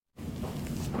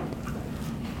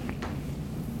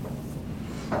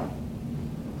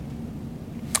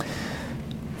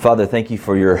Father, thank you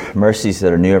for your mercies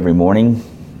that are new every morning,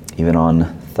 even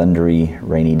on thundery,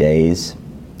 rainy days.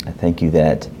 I thank you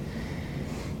that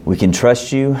we can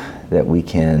trust you, that we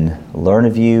can learn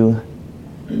of you.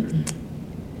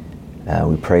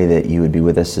 We pray that you would be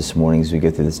with us this morning as we go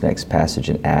through this next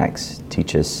passage in Acts.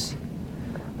 Teach us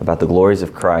about the glories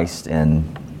of Christ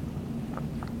and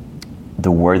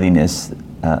the worthiness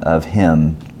of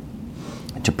Him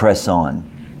to press on.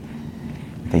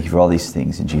 Thank you for all these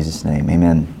things in Jesus' name.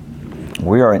 Amen.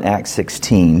 We are in Acts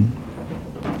 16.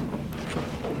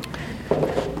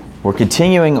 We're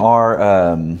continuing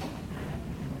our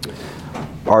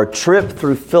trip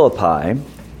through Philippi.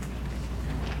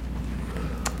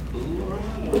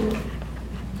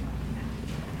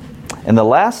 And the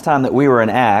last time that we were in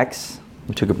Acts,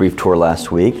 we took a brief tour last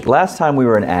week. Last time we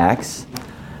were in Acts,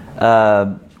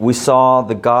 we saw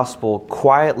the gospel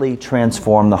quietly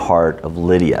transform the heart of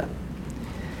Lydia.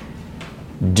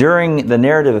 During the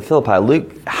narrative of Philippi,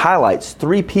 Luke highlights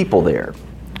three people there.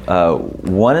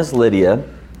 One is Lydia,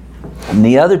 and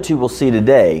the other two we'll see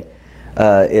today.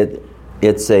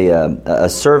 It's a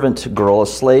servant girl, a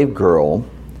slave girl,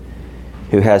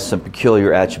 who has some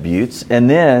peculiar attributes. And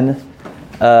then,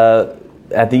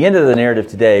 at the end of the narrative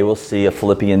today, we'll see the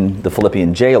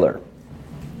Philippian jailer.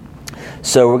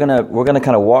 So we're gonna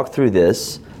kind of walk through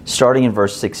this, starting in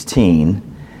verse 16.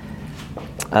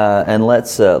 And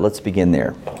let's begin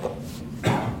there.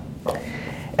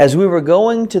 As we were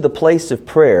going to the place of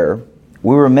prayer,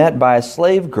 we were met by a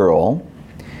slave girl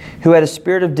who had a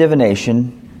spirit of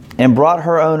divination and brought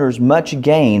her owners much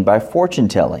gain by fortune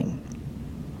telling.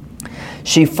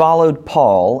 She followed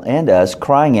Paul and us,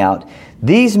 crying out,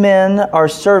 "These men are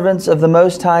servants of the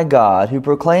Most High God, who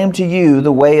proclaim to you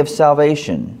the way of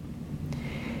salvation."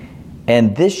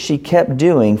 And this she kept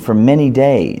doing for many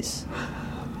days.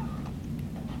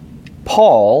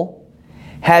 Paul,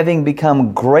 having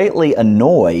become greatly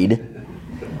annoyed,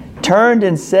 turned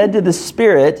and said to the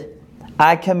Spirit,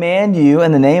 "I command you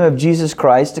in the name of Jesus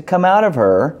Christ to come out of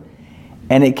her."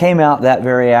 And it came out that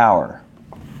very hour.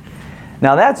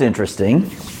 Now that's interesting.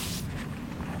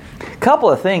 A couple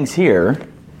of things here.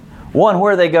 One,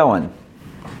 where are they going?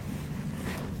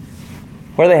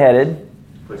 Where are they headed?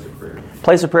 Place of prayer.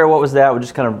 Place of prayer, what was that? We'll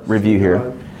just kind of review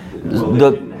here. Well, they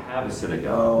didn't have a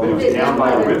synagogue, but it was down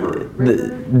by a river.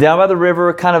 Down by the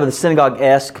river, kind of the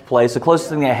synagogue-esque place, the closest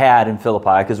thing they had in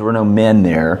Philippi, because there were no men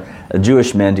there,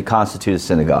 Jewish men, to constitute a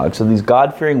synagogue. So these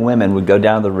God-fearing women would go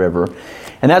down to the river,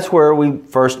 and that's where we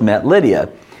first met Lydia.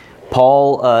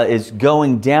 Paul is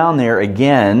going down there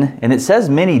again, and it says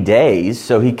many days,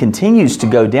 so he continues to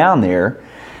go down there.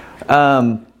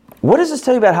 What does this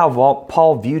tell you about how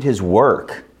Paul viewed his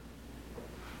work?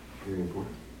 Very important.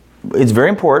 It's very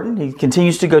important. He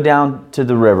continues to go down to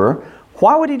the river.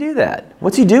 Why would he do that?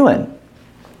 What's he doing?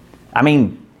 I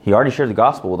mean, he already shared the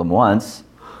gospel with them once.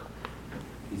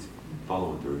 He's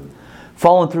following through.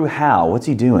 Following through how? What's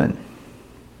he doing?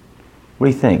 What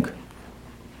do you think?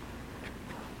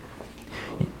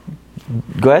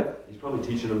 Go ahead. He's probably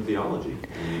teaching them theology.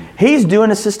 He's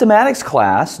doing a systematics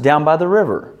class down by the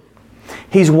river.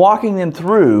 He's walking them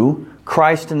through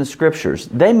Christ and the Scriptures.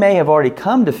 They may have already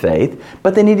come to faith,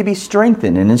 but they need to be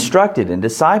strengthened and instructed and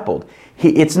discipled.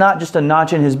 It's not just a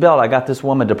notch in his belt, I got this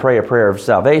woman to pray a prayer of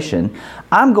salvation.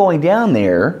 I'm going down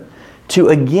there to,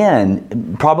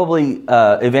 again, probably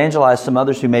evangelize some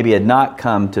others who maybe had not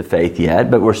come to faith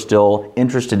yet, but were still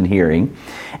interested in hearing.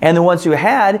 And the ones who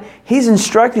had, he's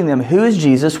instructing them, who is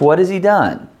Jesus, what has he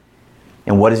done,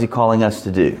 and what is he calling us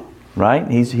to do, right?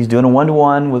 He's doing a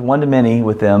one-to-one with one-to-many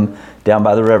with them down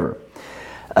by the river.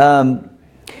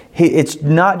 It's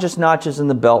not just notches in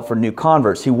the belt for new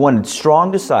converts. He wanted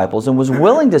strong disciples and was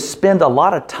willing to spend a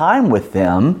lot of time with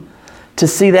them to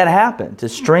see that happen, to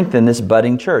strengthen this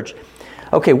budding church.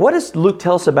 Okay, what does Luke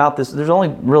tell us about this? There's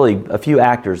only really a few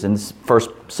actors in this first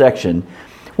section.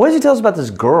 What does he tell us about this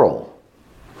girl?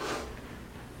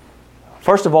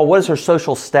 First of all, what is her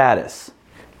social status?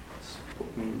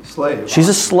 Slave. She's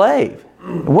a slave.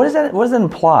 What does that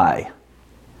imply?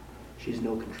 She has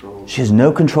no control. She has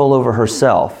no control over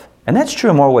herself. And that's true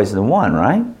in more ways than one,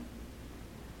 right?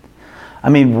 I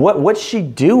mean, what's she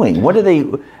doing? What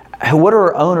are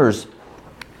her owners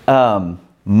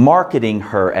marketing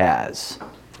her as?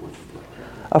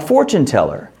 A fortune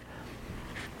teller.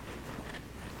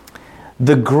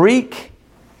 The Greek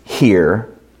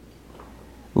here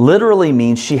literally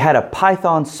means she had a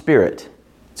python spirit.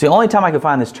 It's the only time I could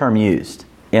find this term used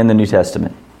in the New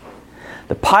Testament.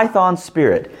 The python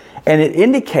spirit. And it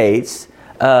indicates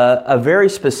a very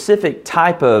specific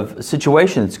type of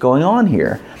situation that's going on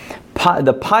here.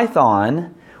 The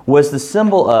python was the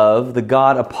symbol of the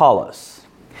god Apollos.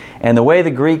 And the way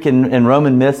the Greek and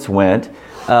Roman myths went,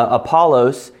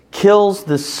 Apollos kills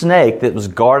the snake that was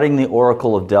guarding the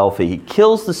oracle of Delphi. He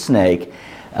kills the snake,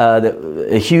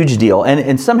 a huge deal.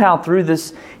 And somehow through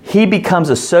this, he becomes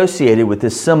associated with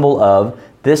this symbol of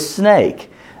this snake.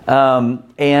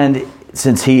 And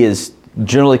since he is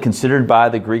generally considered by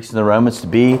the Greeks and the Romans to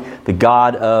be the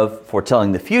god of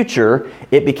foretelling the future,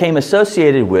 it became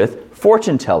associated with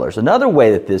fortune tellers. Another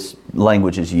way that this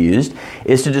language is used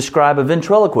is to describe a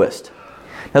ventriloquist.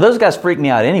 Now those guys freak me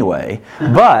out anyway,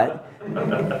 but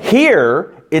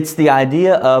here it's the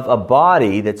idea of a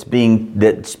body that's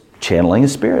channeling a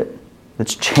spirit,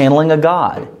 that's channeling a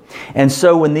god. And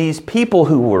so when these people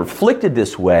who were afflicted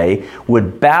this way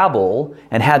would babble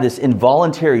and have this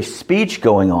involuntary speech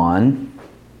going on,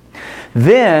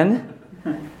 then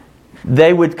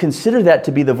they would consider that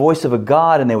to be the voice of a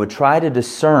god, and they would try to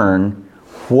discern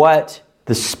what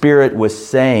the Spirit was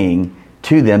saying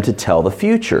to them to tell the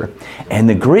future. And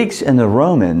the Greeks and the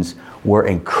Romans were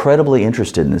incredibly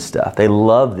interested in this stuff. They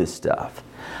loved this stuff.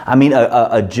 I mean,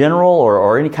 a general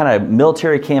or any kind of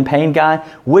military campaign guy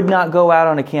would not go out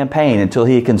on a campaign until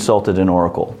he had consulted an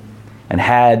oracle and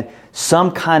had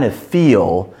some kind of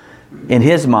feel in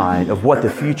his mind of what the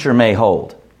future may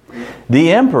hold.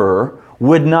 The emperor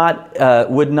would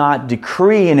not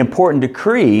decree an important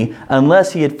decree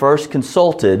unless he had first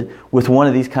consulted with one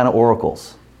of these kind of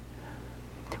oracles.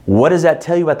 What does that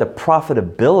tell you about the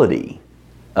profitability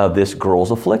of this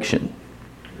girl's affliction?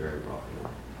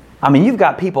 I mean, you've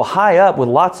got people high up with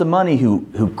lots of money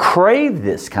who crave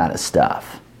this kind of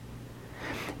stuff.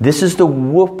 This is the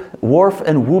warp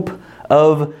and whoop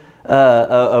of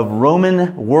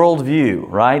Roman worldview,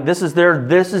 right? This is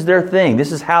their thing.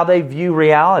 This is how they view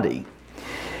reality.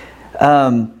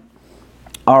 All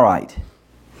right.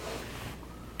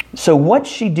 So what's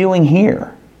she doing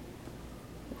here?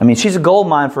 I mean, she's a gold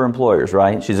mine for employers,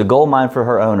 right? She's a gold mine for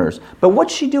her owners. But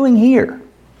what's she doing here?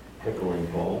 Heckling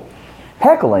Paul.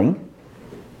 Heckling?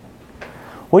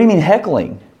 What do you mean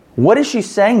heckling? What is she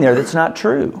saying there that's not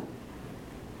true?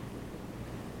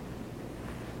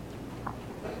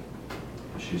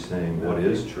 She's saying what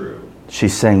is true.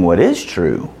 She's saying what is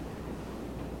true.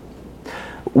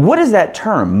 What is that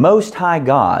term, Most High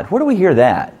God? Where do we hear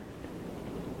that?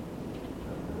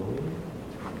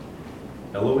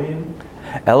 Elohim?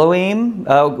 Elohim,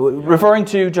 referring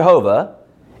to Jehovah.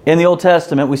 In the Old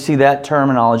Testament, we see that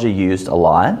terminology used a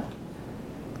lot.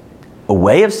 A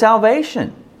way of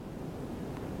salvation.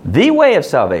 The way of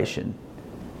salvation.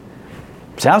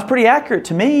 Sounds pretty accurate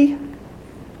to me.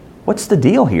 What's the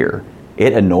deal here?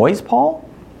 It annoys Paul?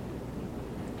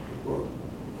 Well,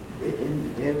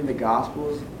 in the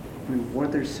Gospels,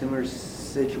 weren't there similar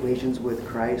situations with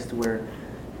Christ where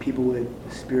people with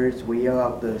spirits would yell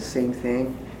out the same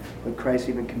thing, but Christ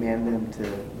even command them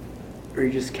to, or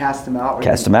you just cast them out?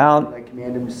 Cast them out. Like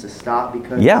command them to stop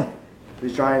because he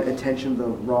was drawing attention the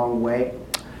wrong way.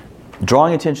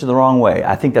 Drawing attention the wrong way.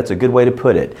 I think that's a good way to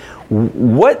put it.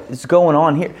 What is going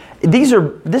on here?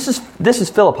 This is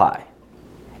Philippi.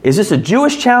 Is this a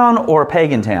Jewish town or a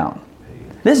pagan town?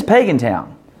 This is a pagan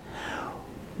town.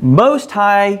 Most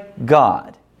High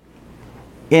God,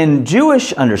 in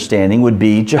Jewish understanding, would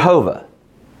be Jehovah.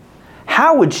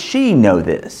 How would she know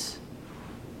this?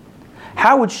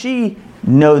 How would she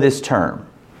know this term?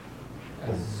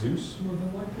 As Zeus, more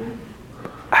than likely?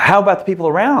 How about the people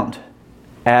around?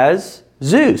 As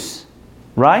Zeus,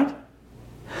 right?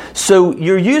 So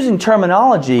you're using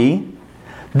terminology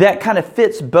that kind of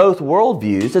fits both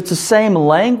worldviews. It's the same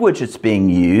language that's being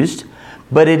used,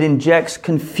 but it injects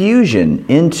confusion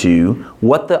into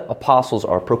what the apostles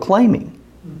are proclaiming.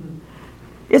 Mm-hmm.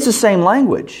 It's the same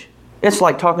language. It's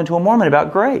like talking to a Mormon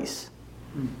about grace.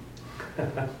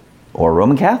 Or a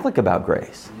Roman Catholic about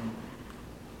grace.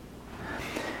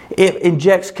 It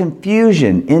injects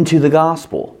confusion into the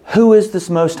gospel. Who is this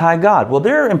Most High God? Well,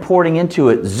 they're importing into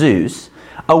it Zeus,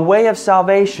 a way of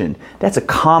salvation. That's a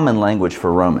common language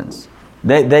for Romans.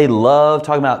 They love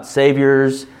talking about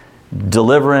saviors,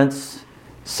 deliverance,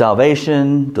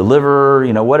 salvation, deliverer,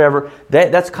 whatever.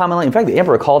 That's common language. In fact, the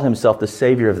emperor called himself the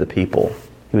savior of the people.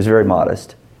 He was very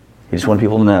modest. He just wanted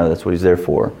people to know that's what he's there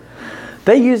for.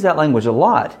 They use that language a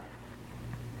lot.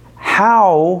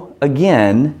 How,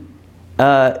 again,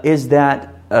 is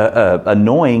that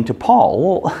annoying to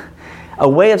Paul? Well, a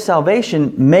way of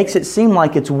salvation makes it seem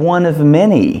like it's one of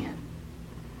many.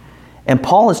 And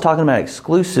Paul is talking about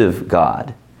exclusive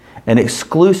God, an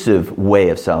exclusive way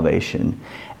of salvation.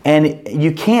 And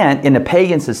you can't, in a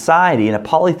pagan society, in a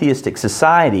polytheistic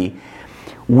society,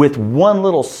 with one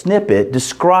little snippet,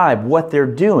 describe what they're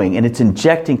doing, and it's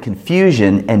injecting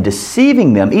confusion and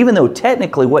deceiving them. Even though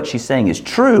technically what she's saying is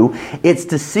true, it's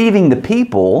deceiving the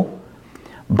people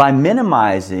by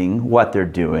minimizing what they're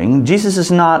doing. Jesus is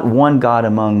not one God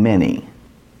among many.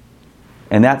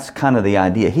 And that's kind of the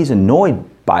idea. He's annoyed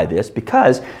by this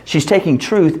because she's taking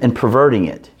truth and perverting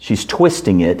it. She's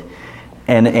twisting it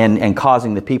and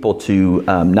causing the people to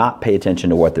not pay attention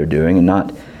to what they're doing and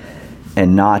not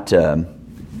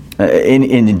in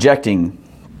injecting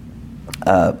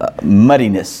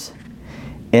muddiness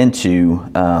into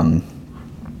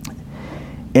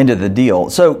the deal.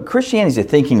 So Christianity is a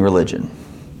thinking religion.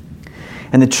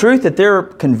 And the truth that they're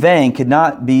conveying could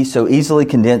not be so easily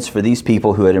condensed for these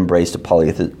people who had embraced a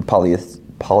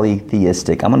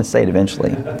polytheistic, I'm going to say it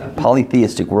eventually,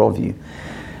 polytheistic worldview.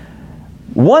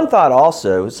 One thought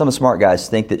also, some smart guys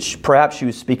think that perhaps she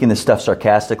was speaking this stuff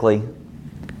sarcastically.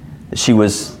 She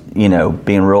was,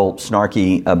 being real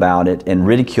snarky about it and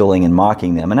ridiculing and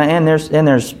mocking them. And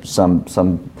there's some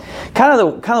kind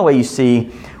of the way you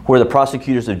see where the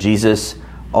prosecutors of Jesus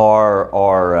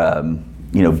are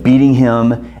beating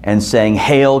him and saying,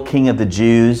 "Hail, King of the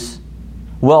Jews."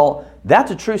 Well,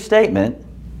 that's a true statement,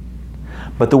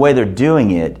 but the way they're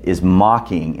doing it is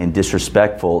mocking and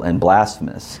disrespectful and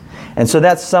blasphemous. And so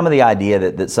that's some of the idea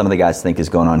that some of the guys think is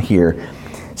going on here.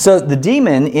 So the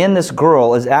demon in this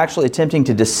girl is actually attempting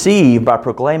to deceive by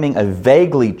proclaiming a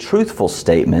vaguely truthful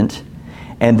statement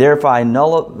and thereby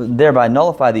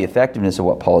nullify the effectiveness of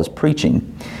what Paul is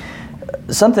preaching.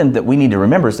 Something that we need to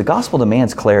remember is the gospel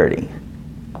demands clarity.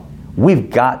 We've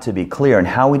got to be clear in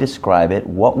how we describe it,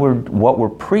 what we're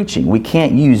preaching. We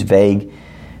can't use vague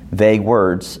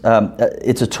words.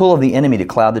 It's a tool of the enemy to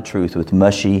cloud the truth with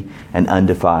mushy and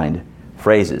undefined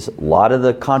phrases. A lot of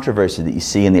the controversy that you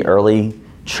see in the early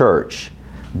church,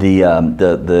 I'm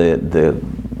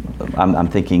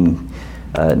thinking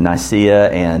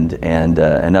Nicaea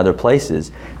and other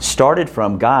places, started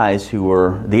from guys who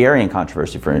were the Arian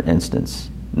controversy, for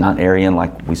instance. Not Arian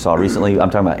like we saw recently.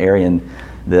 I'm talking about Arian.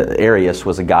 The Arius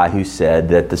was a guy who said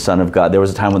that the Son of God, there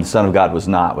was a time when the Son of God was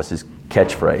his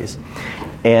catchphrase.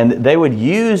 And they would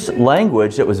use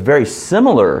language that was very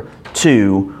similar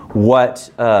to what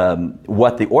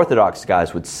the Orthodox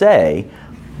guys would say,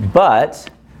 but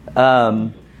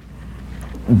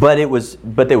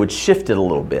they would shift it a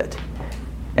little bit.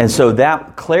 And so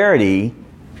that clarity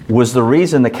was the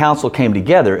reason the council came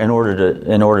together in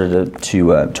order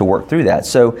to work through that.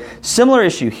 So similar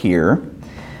issue here.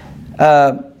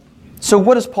 So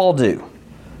what does Paul do?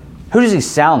 Who does he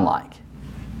sound like?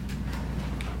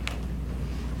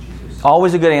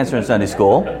 Always a good answer in Sunday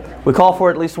school. We call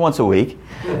for it at least once a week.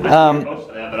 Most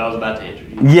of that, but I was about to answer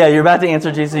you. Yeah, you're about to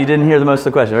answer Jesus. You didn't hear the most of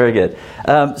the question. Very good.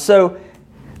 So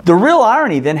the real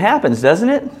irony then happens, doesn't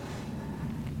it?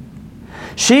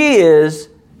 She is,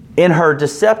 in her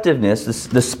deceptiveness,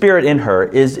 the spirit in her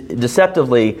is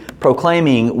deceptively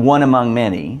proclaiming one among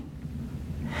many.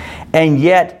 And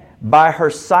yet, by her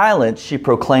silence, she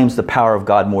proclaims the power of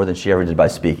God more than she ever did by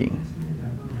speaking.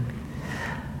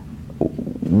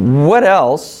 What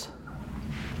else,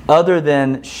 other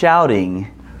than shouting,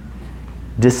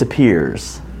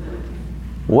 disappears?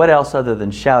 What else other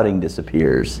than shouting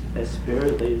disappears? The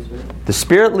Spirit leaves her. The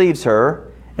Spirit leaves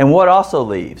her, and what also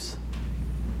leaves?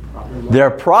 Their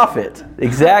prophet.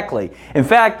 Exactly. In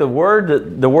fact, the verb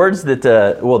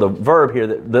here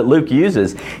that Luke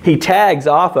uses, he tags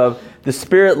off of the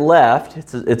Spirit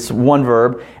left. It's one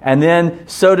verb. And then,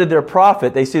 so did their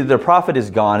prophet. They see that their prophet is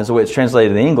gone, is the way it's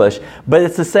translated in English. But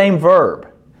it's the same verb.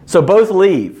 So both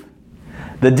leave.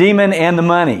 The demon and the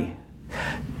money.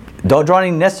 Don't draw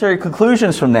any necessary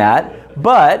conclusions from that.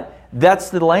 But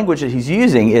that's the language that he's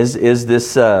using. Is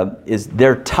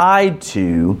they're tied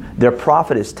to, their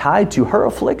prophet is tied to her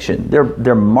affliction.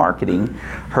 They're marketing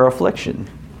her affliction.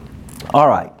 All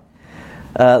right.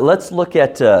 Let's look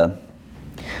at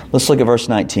verse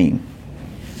 19.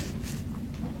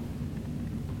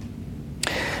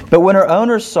 But when her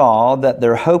owners saw that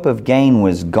their hope of gain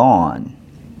was gone,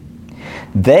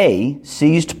 they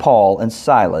seized Paul and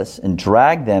Silas and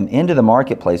dragged them into the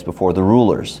marketplace before the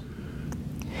rulers.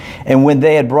 And when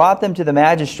they had brought them to the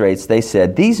magistrates, they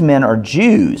said, "These men are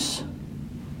Jews,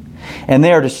 and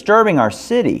they are disturbing our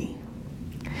city.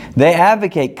 They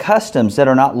advocate customs that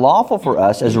are not lawful for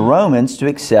us as Romans to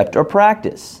accept or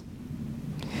practice."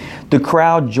 The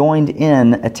crowd joined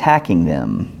in attacking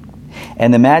them,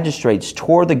 and the magistrates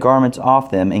tore the garments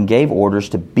off them and gave orders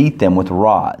to beat them with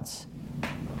rods.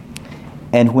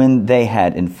 And when they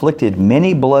had inflicted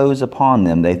many blows upon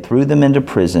them, they threw them into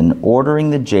prison, ordering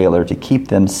the jailer to keep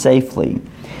them safely.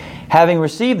 Having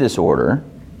received this order,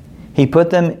 He put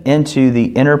them into the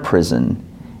inner prison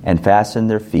and fastened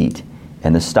their feet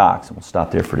in the stocks. And we'll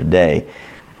stop there for today.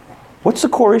 What's the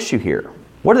core issue here?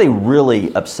 What are they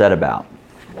really upset about?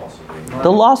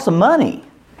 The loss of money.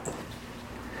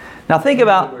 Now think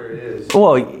about,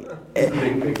 well,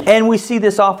 and we see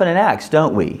this often in Acts,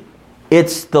 don't we?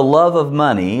 It's the love of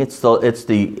money, it's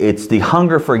the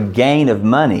hunger for gain of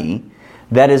money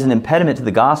that is an impediment to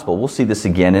the gospel. We'll see this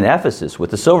again in Ephesus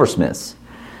with the silversmiths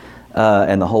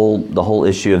and the whole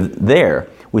issue of there.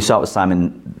 We saw it with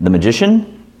Simon the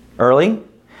magician early.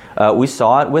 We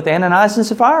saw it with Ananias and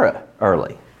Sapphira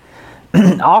early.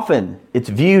 Often it's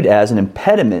viewed as an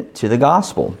impediment to the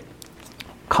gospel.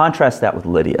 Contrast that with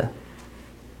Lydia.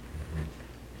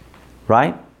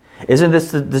 Right? Isn't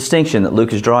this the distinction that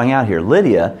Luke is drawing out here?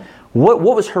 Lydia, what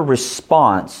was her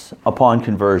response upon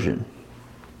conversion?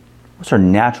 What's her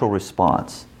natural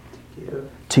response?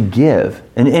 To give.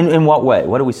 And in what way?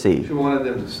 What do we see? She wanted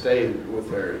them to stay with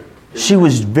her. She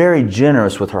was very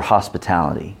generous with her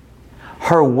hospitality.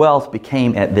 Her wealth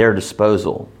became at their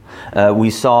disposal. We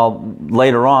saw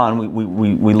later on,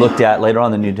 we looked at later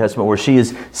on in the New Testament where she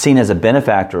is seen as a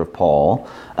benefactor of Paul.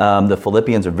 The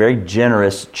Philippians are a very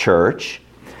generous church.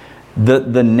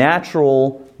 The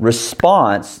natural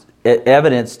response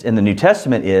evidenced in the New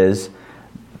Testament is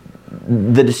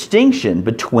the distinction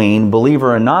between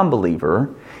believer and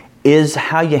non-believer is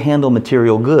how you handle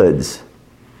material goods.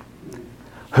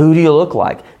 Who do you look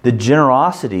like? The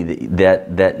generosity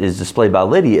that is displayed by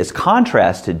Lydia is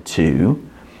contrasted to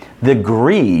the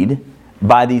greed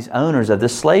by these owners of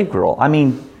this slave girl. I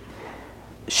mean,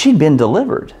 she'd been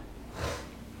delivered.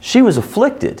 She was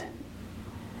afflicted.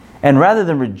 And rather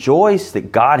than rejoice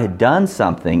that God had done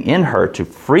something in her to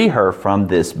free her from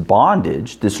this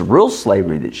bondage, this real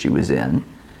slavery that she was in,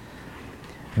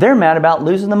 they're mad about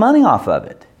losing the money off of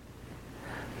it.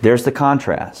 There's the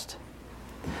contrast.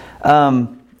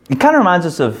 It kind of reminds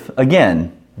us of,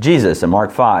 again, Jesus in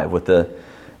Mark 5 with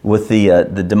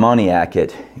the demoniac at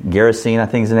Gerasene, I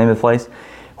think is the name of the place,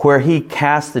 where he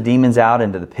cast the demons out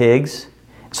into the pigs.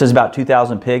 It says about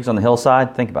 2,000 pigs on the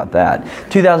hillside. Think about that.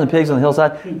 2,000 pigs on the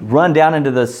hillside run down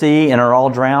into the sea and are all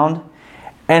drowned.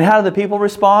 And how do the people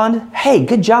respond? Hey,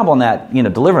 good job on that,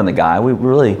 delivering the guy. We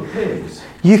really,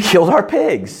 you killed our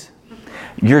pigs.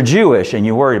 You're Jewish and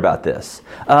you're worried about this.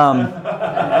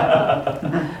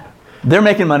 They're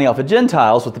making money off of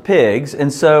Gentiles with the pigs,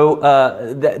 and so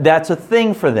that's a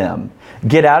thing for them.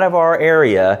 Get out of our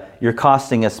area, you're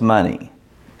costing us money.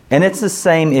 And it's the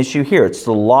same issue here. It's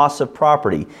the loss of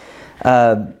property.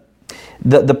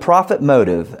 The profit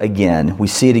motive, again, we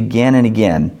see it again and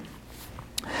again.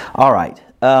 All right.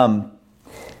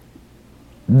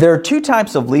 There are two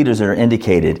types of leaders that are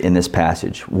indicated in this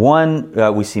passage. One,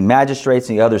 we see magistrates,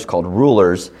 and the other is called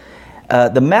rulers.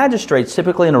 The magistrates,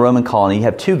 typically in a Roman colony, you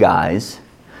have two guys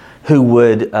who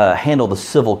would handle the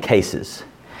civil cases.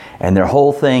 And their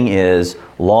whole thing is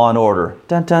law and order.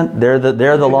 Dun, dun. They're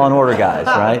the law and order guys,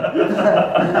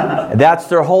 right? That's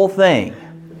their whole thing.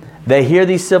 They hear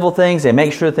these civil things, they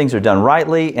make sure things are done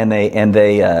rightly, and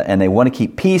they want to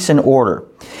keep peace and order.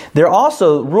 They're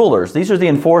also rulers. These are the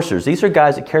enforcers. These are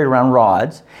guys that carry around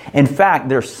rods. In fact,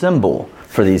 their symbol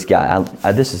for these guys,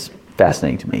 this is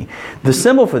fascinating to me. The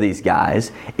symbol for these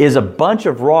guys is a bunch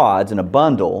of rods in a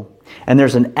bundle, and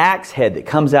there's an axe head that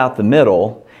comes out the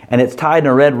middle, and it's tied in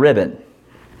a red ribbon.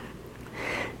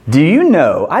 Do you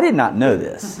know? I did not know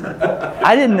this.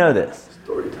 I didn't know this.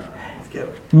 Story time. Let's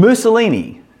go.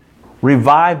 Mussolini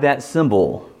revived that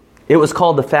symbol. It was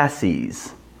called the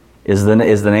fasces, is the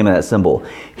name of that symbol.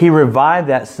 He revived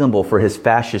that symbol for his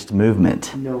fascist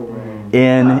movement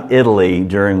in Italy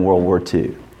during World War II.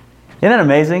 Isn't that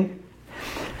amazing?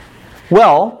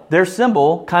 Well, their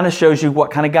symbol kind of shows you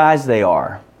what kind of guys they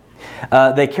are.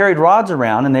 They carried rods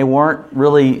around and they weren't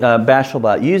really bashful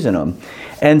about using them.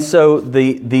 And so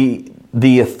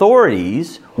the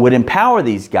authorities would empower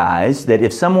these guys that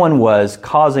if someone was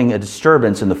causing a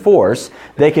disturbance in the force,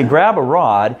 they could grab a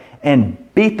rod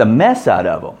and beat the mess out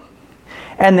of them.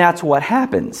 And that's what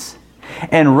happens.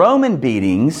 And Roman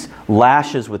beatings,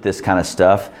 lashes with this kind of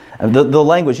stuff, the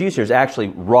language used here is actually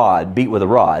rod, beat with a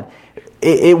rod.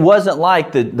 It wasn't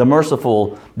like the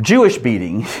merciful Jewish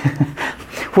beating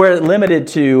where it limited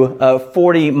to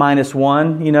 40 minus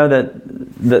 1,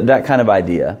 that kind of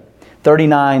idea.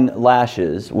 39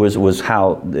 lashes was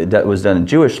how that was done in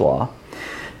Jewish law.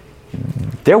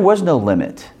 There was no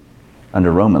limit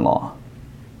under Roman law.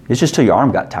 It's just till your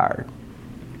arm got tired.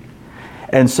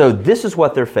 And so this is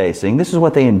what they're facing. This is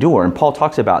what they endure. And Paul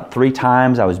talks about 3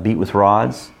 times I was beat with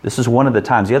rods. This is one of the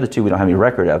times. The other 2 we don't have any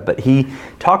record of. But he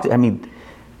talked,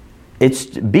 it's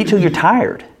beat till you're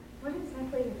tired. What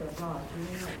exactly is a rod?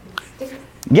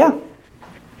 Yeah.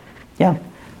 Yeah.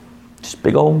 Just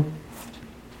big old,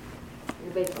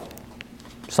 Baseball.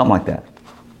 something like that.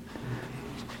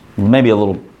 Maybe a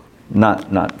little,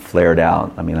 not flared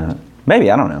out. I mean, maybe,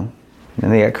 I don't know.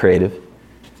 And they got creative.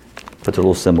 Puts a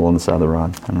little symbol on the side of the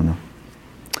rod. I don't know.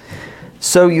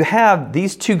 So you have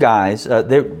these two guys.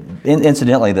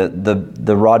 Incidentally,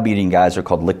 the rod beating guys are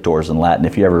called lictors in Latin,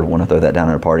 if you ever want to throw that down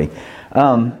at a party.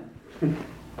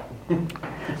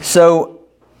 So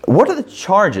what are the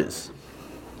charges?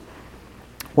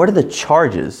 What are the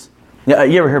charges? Yeah,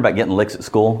 you ever hear about getting licks at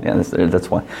school? Yeah, that's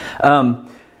why.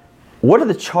 What are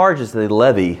the charges they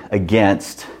levy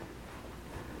against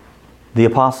the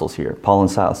apostles here, Paul and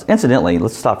Silas? Incidentally,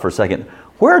 let's stop for a second.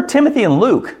 Where are Timothy and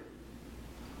Luke?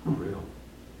 Real.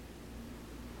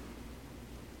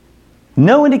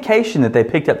 No indication that they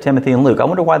picked up Timothy and Luke. I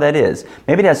wonder why that is.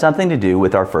 Maybe it has something to do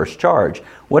with our first charge.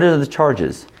 What are the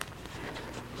charges?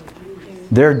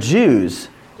 They're Jews.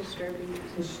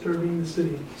 Disturbing the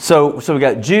city. So we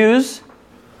got Jews,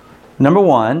 number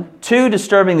one. 2,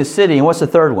 disturbing the city. And what's the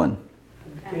third one?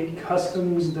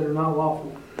 Customs that are not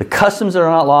lawful. The customs that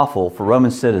are not lawful for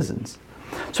Roman citizens.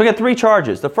 So we got 3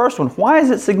 charges. The first one, why is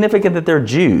it significant that they're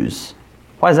Jews?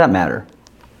 Why does that matter?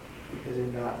 Because they're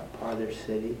not part of their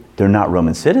city. They're not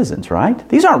Roman citizens, right?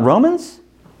 These aren't Romans.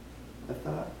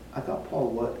 I thought Paul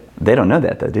was. They don't know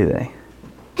that though, do they?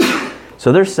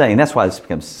 So they're saying, that's why this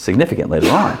becomes significant later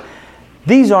on.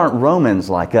 These aren't Romans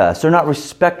like us. They're not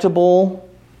respectable.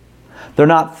 They're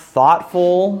not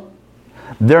thoughtful.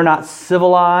 They're not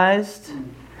civilized.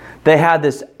 They had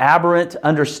this aberrant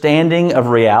understanding of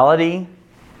reality.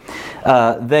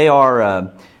 They're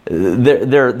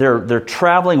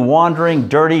traveling, wandering,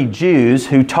 dirty Jews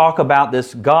who talk about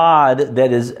this God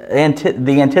that is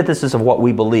the antithesis of what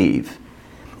we believe,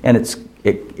 and it's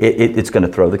going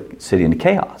to throw the city into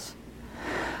chaos.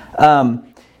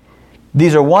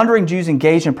 These are wandering Jews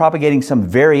engaged in propagating some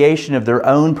variation of their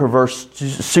own perverse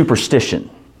superstition.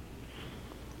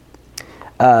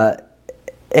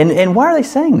 And why are they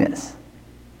saying this?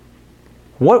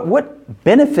 What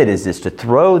benefit is this to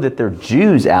throw that they're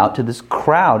Jews out to this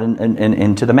crowd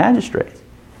and to the magistrates?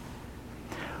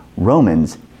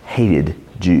 Romans hated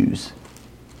Jews.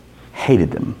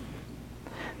 Hated them.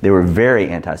 They were very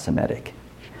anti-Semitic.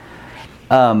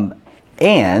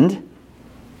 And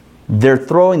they're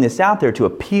throwing this out there to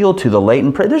appeal to the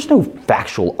latent prejudice. There's no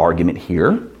factual argument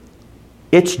here.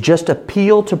 It's just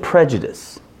appeal to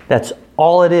prejudice. That's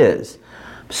all it is.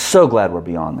 I'm so glad we're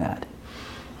beyond that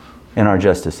in our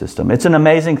justice system. It's an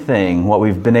amazing thing what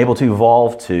we've been able to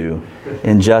evolve to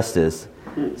in justice.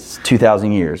 It's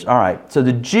 2,000 years. All right. So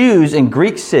the Jews in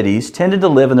Greek cities tended to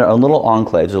live in their own little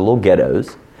enclaves, or little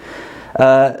ghettos.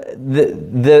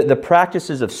 The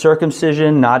practices of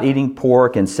circumcision, not eating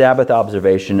pork, and Sabbath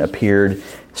observation appeared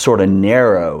sort of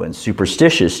narrow and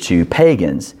superstitious to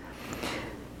pagans.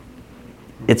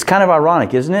 It's kind of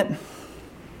ironic, isn't it?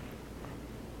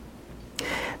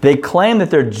 They claim that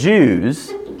they're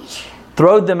Jews,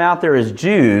 throwed them out there as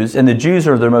Jews, and the Jews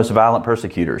are their most violent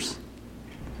persecutors.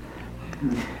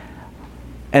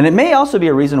 And it may also be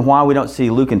a reason why we don't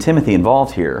see Luke and Timothy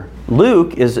involved here.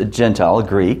 Luke is a Gentile, a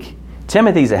Greek.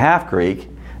 Timothy's a half-Greek.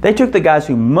 They took the guys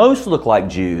who most look like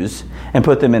Jews and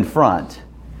put them in front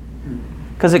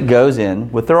because it goes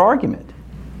in with their argument.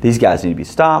 These guys need to be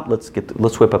stopped. Let's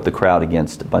whip up the crowd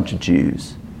against a bunch of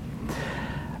Jews.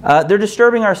 They're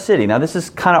disturbing our city. Now, this is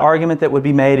kind of argument that would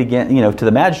be made again, to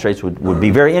the magistrates would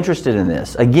be very interested in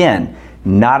this. Again,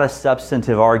 not a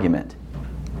substantive argument.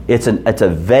 It's a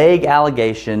vague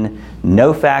allegation.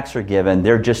 No facts are given.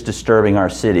 They're just disturbing our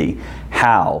city.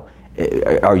 How?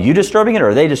 Are you disturbing it or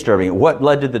are they disturbing it? What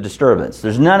led to the disturbance?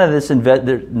 There's none of this.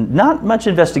 There's not much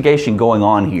investigation going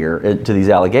on here to these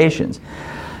allegations.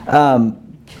 The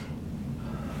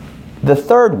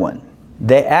third one,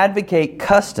 they advocate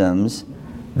customs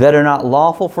that are not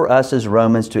lawful for us as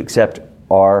Romans to accept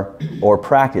or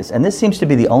practice. And this seems to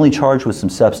be the only charge with some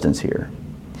substance here.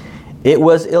 It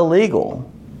was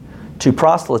illegal to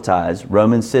proselytize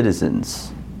Roman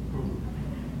citizens.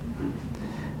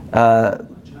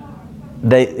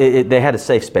 They had a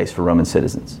safe space for Roman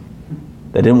citizens.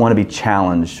 They didn't want to be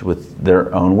challenged with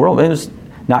their own world. It was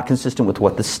not consistent with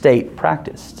what the state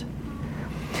practiced.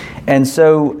 And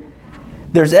so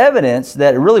there's evidence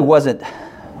that it really wasn't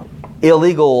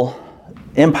illegal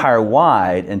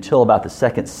empire-wide until about the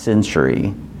 2nd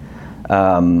century.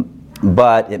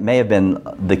 But it may have been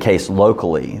the case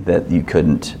locally that you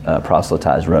couldn't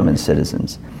proselytize Roman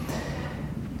citizens.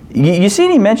 You see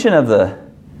any mention of the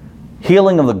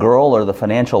healing of the girl or the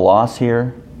financial loss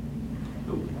here?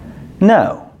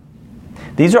 No.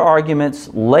 These are arguments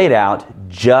laid out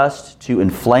just to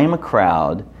inflame a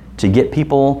crowd to get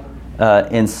people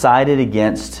incited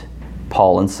against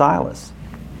Paul and Silas.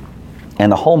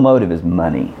 And the whole motive is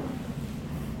money.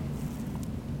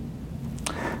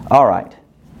 All right.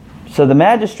 So the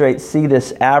magistrates see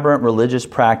this aberrant religious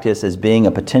practice as being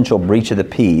a potential breach of the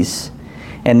peace,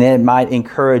 and then it might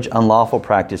encourage unlawful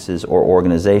practices or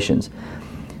organizations.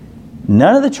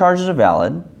 None of the charges are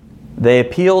valid. They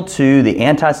appeal to the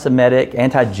anti-Semitic,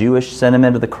 anti-Jewish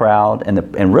sentiment of the crowd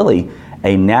and really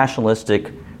a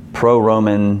nationalistic,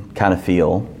 pro-Roman kind of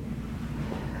feel.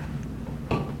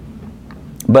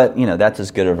 But, that's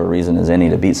as good of a reason as any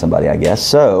to beat somebody, I guess.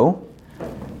 So,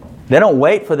 they don't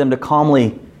wait for them to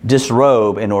calmly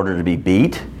disrobe in order to be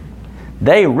beat.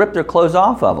 They rip their clothes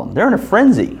off of them. They're in a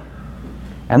frenzy.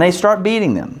 And they start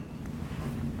beating them.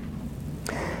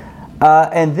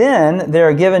 And then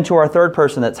they're given to our third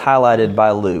person that's highlighted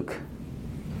by Luke,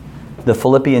 the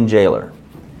Philippian jailer.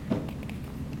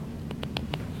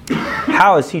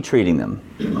 How is he treating them?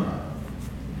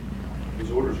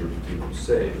 His orders are to keep them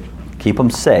safe. Keep them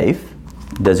safe.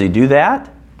 Does he do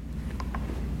that?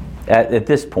 At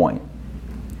this point,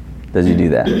 does he do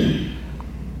that? He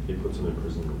puts them in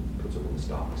prison, puts them in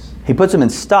stocks. He puts them in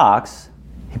stocks.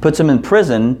 He puts them in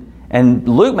prison. And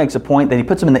Luke makes a point that he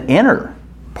puts them in the inner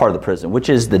part of the prison, which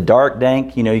is the dark,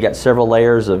 dank, you got several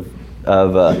layers of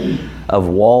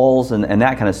walls and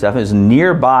that kind of stuff. It was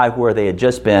nearby where they had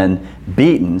just been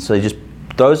beaten, so he just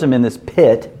throws them in this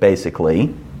pit,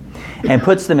 basically, and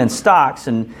puts them in stocks.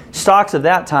 And stocks of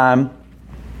that time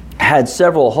had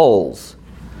several holes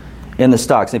in the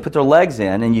stocks. They put their legs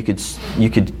in, and you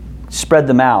could spread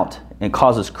them out, and it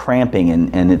causes cramping,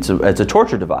 and it's a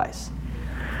torture device.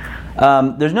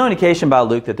 There's no indication by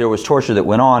Luke that there was torture that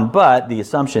went on, but the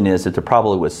assumption is that there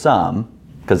probably was some,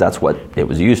 because that's what it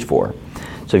was used for.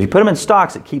 So if you put them in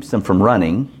stocks, it keeps them from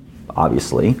running,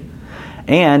 obviously,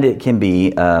 and it can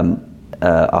be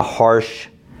a harsh,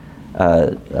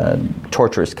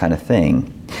 torturous kind of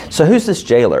thing. So who's this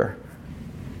jailer?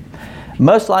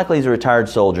 Most likely he's a retired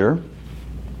soldier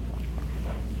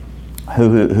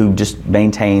who just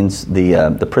maintains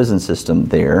the prison system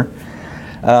there.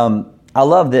 I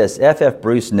love this. F.F.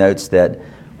 Bruce notes that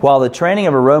while the training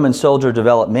of a Roman soldier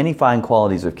developed many fine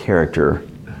qualities of character,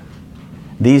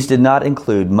 these did not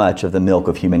include much of the milk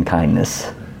of human kindness.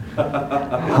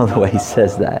 I love the way he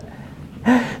says that.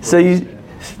 So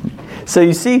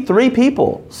you see three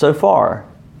people so far.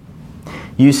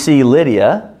 You see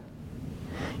Lydia.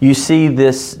 You see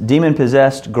this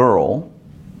demon-possessed girl,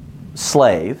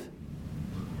 slave.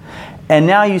 And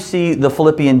now you see the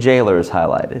Philippian jailer is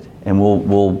highlighted. And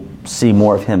we'll see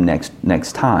more of him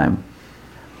next time.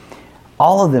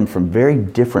 All of them from very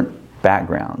different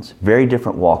backgrounds, very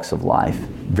different walks of life,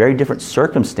 very different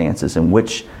circumstances in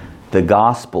which the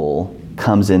gospel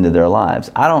comes into their lives.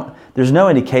 There's no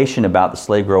indication about the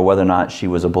slave girl whether or not she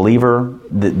was a believer.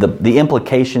 The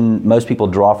implication most people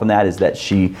draw from that is that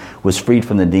she was freed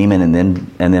from the demon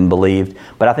and then believed.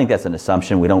 But I think that's an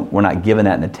assumption. We're not given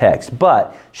that in the text.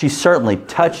 But she's certainly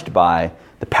touched by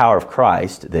the power of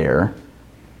Christ there.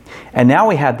 And now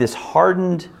we have this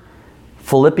hardened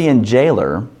Philippian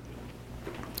jailer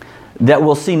that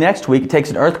we'll see next week. It takes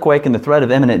an earthquake and the threat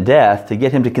of imminent death to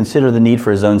get him to consider the need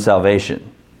for his own salvation.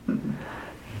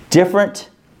 Different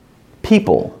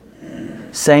people,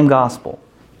 same gospel.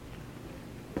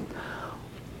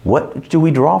 What do we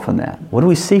draw from that? What do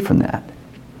we see from that?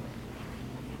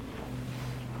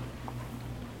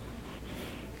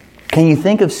 Can you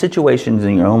think of situations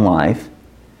in your own life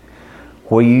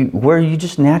where you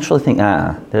just naturally think,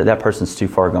 that person's too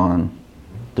far gone.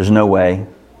 There's no way.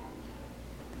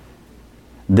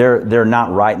 They're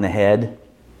not right in the head.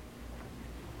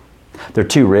 They're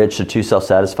too rich. They're too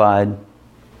self-satisfied.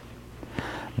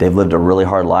 They've lived a really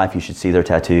hard life. You should see their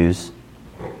tattoos.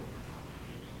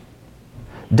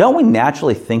 Don't we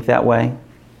naturally think that way?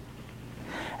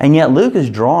 And yet Luke is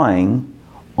drawing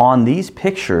on these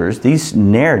pictures, these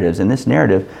narratives. In this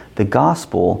narrative, the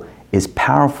gospel is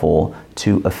powerful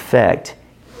to affect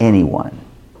anyone.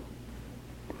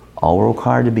 All we're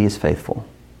required to be is faithful.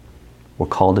 We're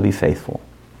called to be faithful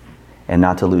and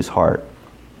not to lose heart.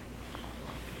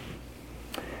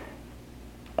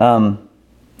 All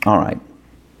right.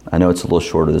 I know it's a little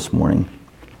shorter this morning.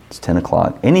 It's 10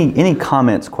 o'clock. Any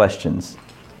comments, questions?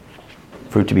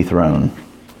 Fruit to be thrown.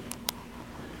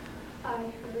 I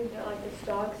heard that the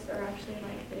stocks are actually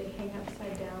they hang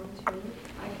upside down too.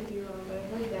 I could be wrong, but I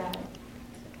heard that.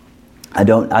 I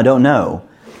don't know.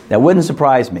 That wouldn't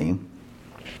surprise me.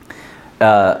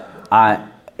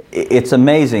 It's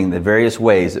amazing the various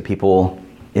ways that people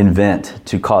invent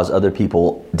to cause other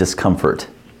people discomfort.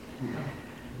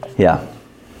 Yeah.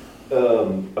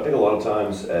 I think a lot of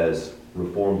times as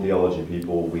Reformed theology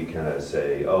people, we kind of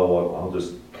say, oh, I'll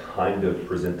just kind of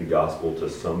present the gospel to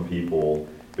some people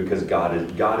because God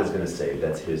is going to save.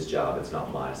 That's his job. It's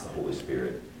not mine. It's the Holy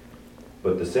Spirit.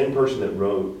 But the same person that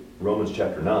wrote Romans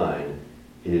chapter 9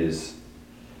 is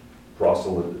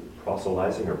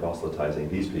proselytizing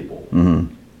these people.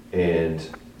 Mm-hmm. And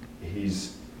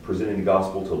he's presenting the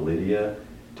gospel to Lydia,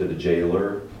 to the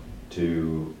jailer,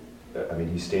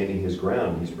 he's standing his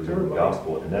ground. He's presenting the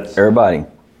gospel. And that's everybody.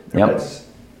 Yep.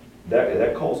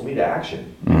 That calls me to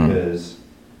action Mm-hmm. because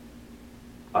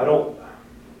I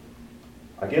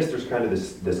guess there's kind of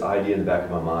this idea in the back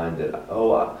of my mind that,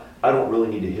 I don't really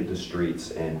need to hit the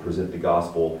streets and present the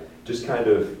gospel just kind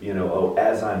of,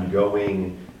 as I'm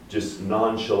going, just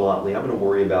nonchalantly. I'm going to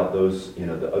worry about those,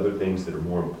 the other things that are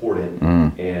more important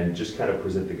and just kind of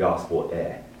present the gospel.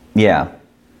 Yeah.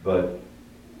 But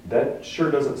that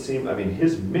sure doesn't seem,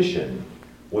 his mission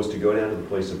was to go down to the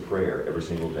place of prayer every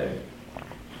single day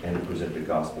and to present the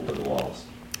gospel to the lost.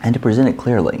 And to present it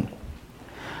clearly.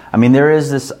 There is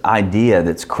this idea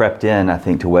that's crept in, I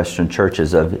think, to Western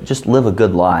churches of just live a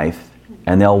good life,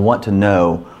 and they'll want to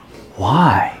know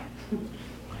why.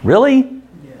 Really?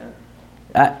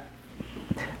 Yeah.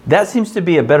 That seems to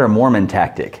be a better Mormon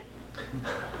tactic.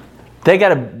 They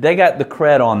got the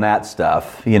cred on that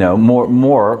stuff,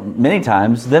 more many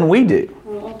times than we do.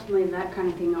 Well, ultimately, that kind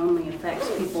of thing only affects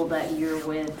people that you're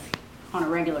with on a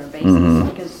regular basis,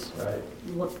 because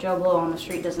Joe Blow on the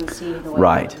street doesn't see the way you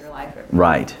live your life.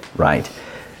 Right.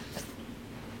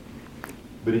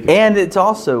 And it's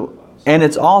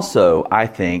also, I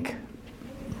think,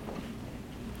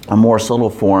 a more subtle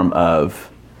form of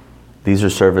these are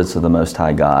servants of the Most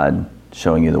High God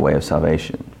showing you the way of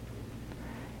salvation.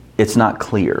 It's not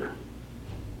clear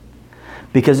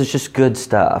because it's just good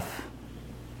stuff.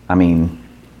 We had a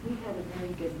very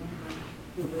good neighbor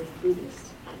who was Buddhist.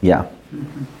 Yeah.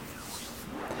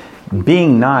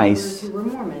 Being nice. Who were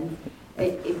Mormon.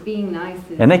 Being nice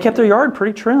is, And they kept their yard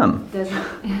pretty trim. doesn't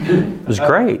It was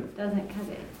great. doesn't cut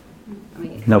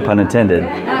it. No pun intended.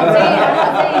 I'm not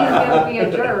saying he's going to be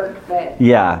a jerk, but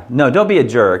Yeah. No, don't be a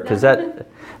jerk because there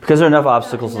are enough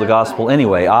obstacles to the gospel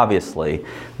anyway, obviously.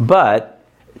 But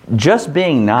just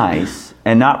being nice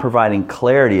and not providing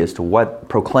clarity as to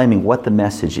proclaiming what the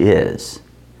message is.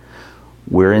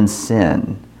 We're in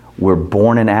sin. We're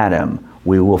born in Adam.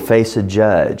 We will face a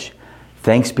judge.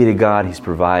 Thanks be to God, He's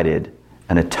provided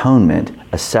an atonement,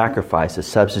 a sacrifice, a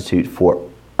substitute for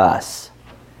us.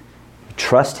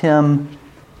 Trust Him,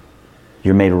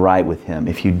 you're made right with Him.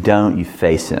 If you don't, you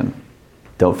face Him.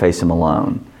 Don't face Him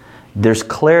alone. There's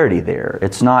clarity there.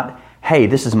 It's not, hey,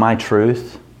 this is my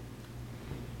truth.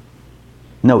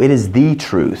 No, it is the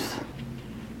truth.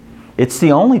 It's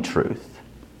the only truth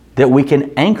that we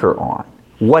can anchor on,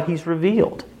 what He's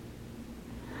revealed.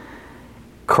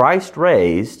 Christ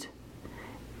raised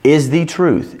is the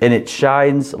truth, and it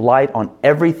shines light on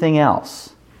everything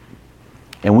else.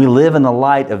 And we live in the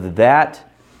light of that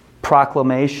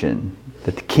proclamation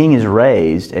that the King is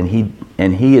raised, and he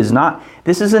is not.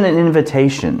 This isn't an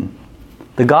invitation.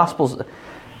 The Gospel's,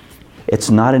 it's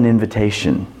not an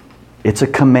invitation. It's a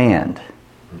command.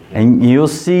 And you'll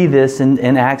see this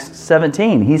in Acts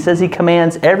 17. He says he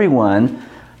commands everyone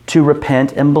to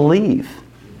repent and believe.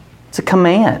 It's a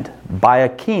command by a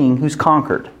king who's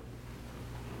conquered.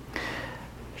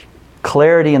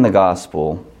 Clarity in the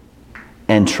gospel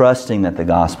and trusting that the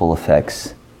gospel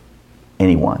affects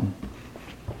anyone,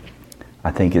 I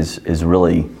think is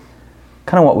really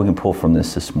kind of what we can pull from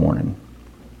this morning.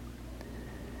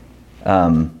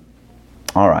 All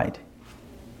right.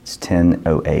 It's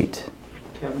 10:08.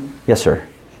 Kevin, Yes, sir.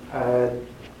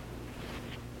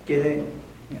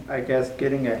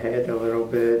 getting ahead a little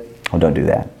bit. Oh, don't do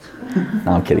that.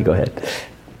 No, I'm kidding. Go ahead.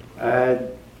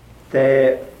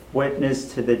 They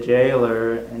witnessed to the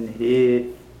jailer, and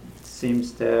he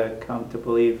seems to come to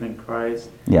believe in Christ.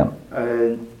 Yeah.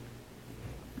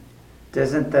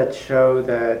 Doesn't that show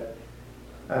that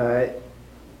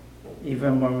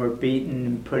even when we're beaten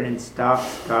and put in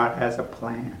stocks, God has a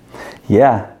plan?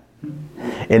 Yeah.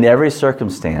 In every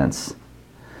circumstance,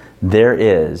 there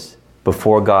is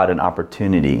before God an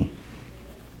opportunity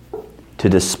to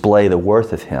display the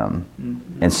worth of Him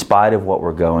in spite of what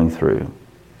we're going through.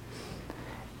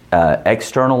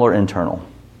 External or internal.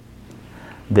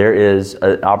 There is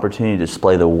an opportunity to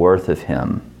display the worth of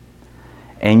Him.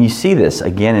 And you see this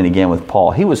again and again with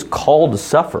Paul. He was called to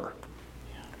suffer.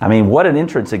 I mean, what an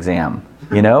entrance exam,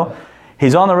 you know?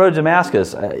 He's on the road to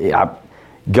Damascus.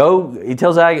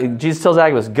 Jesus tells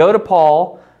Agabus, go to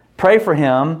Paul, pray for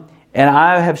him, and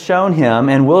I have shown him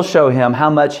and will show him how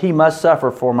much he must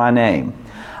suffer for my name.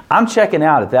 I'm checking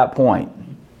out at that point.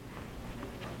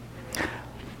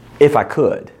 If I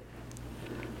could.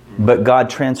 But God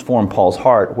transformed Paul's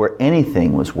heart where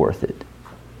anything was worth it.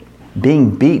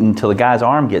 Being beaten till the guy's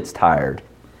arm gets tired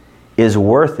is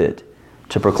worth it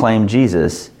to proclaim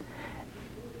Jesus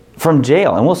from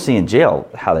jail. And we'll see in jail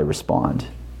how they respond.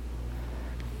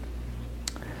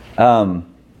 All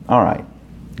right.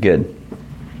 Good.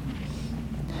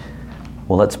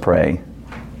 Well, let's pray.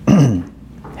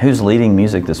 Who's leading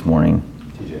music this morning?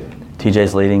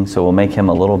 TJ's leading, so we'll make him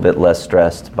a little bit less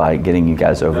stressed by getting you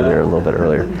guys over there a little bit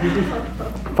earlier.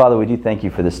 Father, we do thank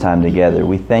you for this time together.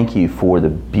 We thank you for the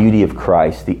beauty of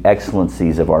Christ, the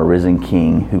excellencies of our risen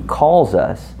King, who calls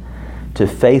us to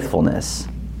faithfulness,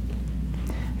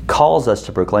 calls us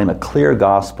to proclaim a clear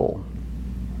gospel,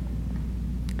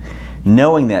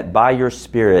 knowing that by your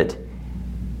Spirit,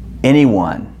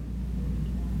 anyone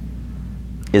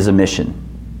is a mission.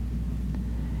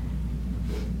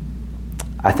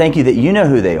 I thank you that you know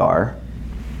who they are.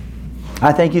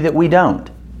 I thank you that we don't.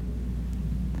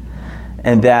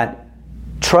 And that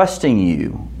trusting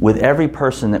you with every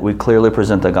person that we clearly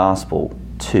present the gospel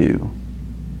to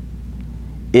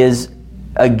is,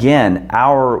 again,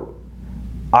 our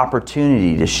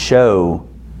opportunity to show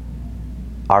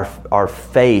our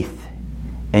faith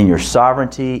in your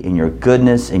sovereignty, in your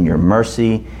goodness, in your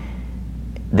mercy,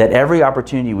 that every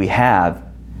opportunity we have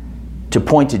to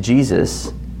point to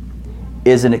Jesus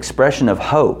is an expression of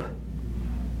hope.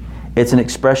 It's an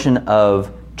expression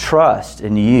of trust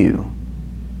in you.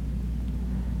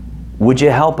 Would you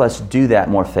help us do that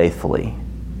more faithfully?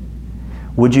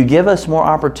 Would you give us more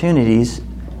opportunities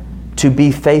to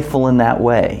be faithful in that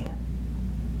way?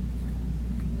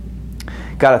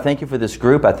 God, I thank you for this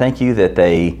group. I thank you that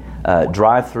they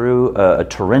drive through a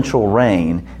torrential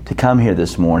rain to come here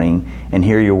this morning and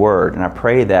hear your word. And I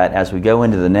pray that as we go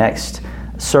into the next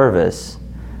service,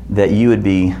 that you would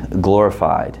be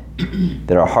glorified,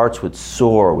 that our hearts would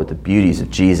soar with the beauties of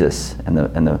Jesus and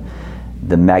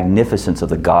the magnificence of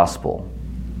the gospel,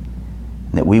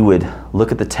 and that we would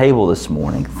look at the table this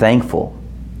morning thankful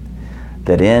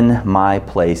that in my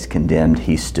place condemned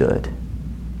he stood,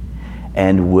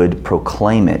 and would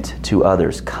proclaim it to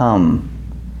others. Come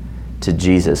to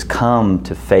Jesus, come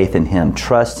to faith in him,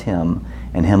 trust him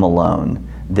and him alone.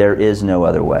 There is no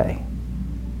other way.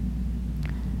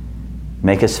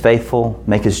 Make us faithful,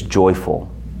 make us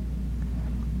joyful,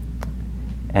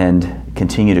 and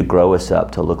continue to grow us up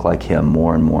to look like him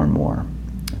more and more and more.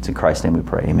 It's in Christ's name we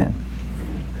pray. Amen.